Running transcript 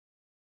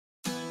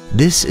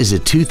This is a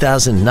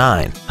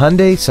 2009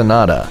 Hyundai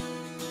Sonata.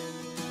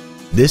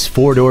 This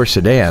four-door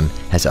sedan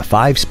has a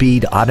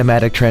 5-speed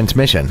automatic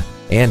transmission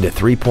and a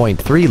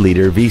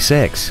 3.3-liter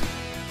V6.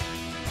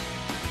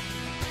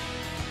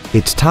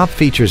 Its top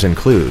features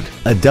include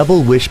a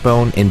double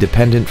wishbone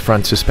independent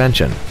front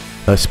suspension,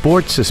 a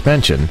sports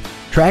suspension,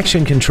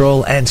 traction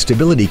control and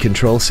stability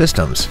control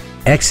systems,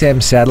 XM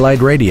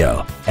satellite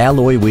radio,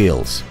 alloy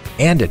wheels,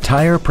 and a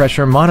tire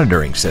pressure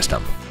monitoring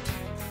system.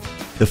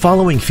 The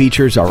following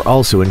features are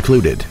also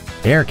included: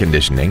 air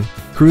conditioning,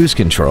 cruise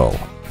control,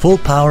 full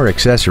power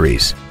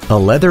accessories, a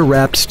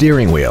leather-wrapped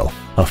steering wheel,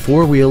 a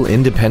 4-wheel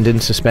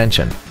independent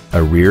suspension,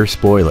 a rear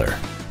spoiler,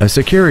 a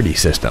security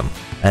system,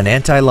 an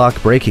anti-lock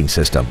braking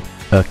system,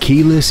 a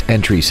keyless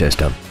entry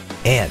system,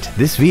 and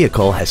this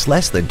vehicle has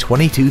less than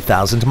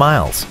 22,000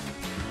 miles.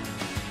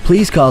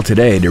 Please call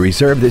today to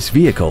reserve this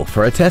vehicle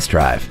for a test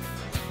drive.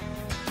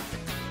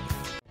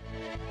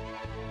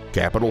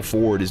 Capital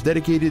Ford is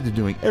dedicated to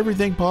doing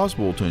everything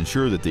possible to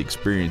ensure that the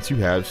experience you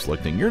have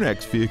selecting your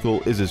next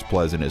vehicle is as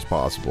pleasant as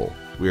possible.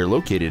 We are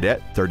located at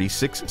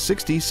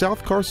 3660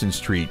 South Carson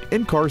Street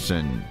in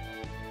Carson.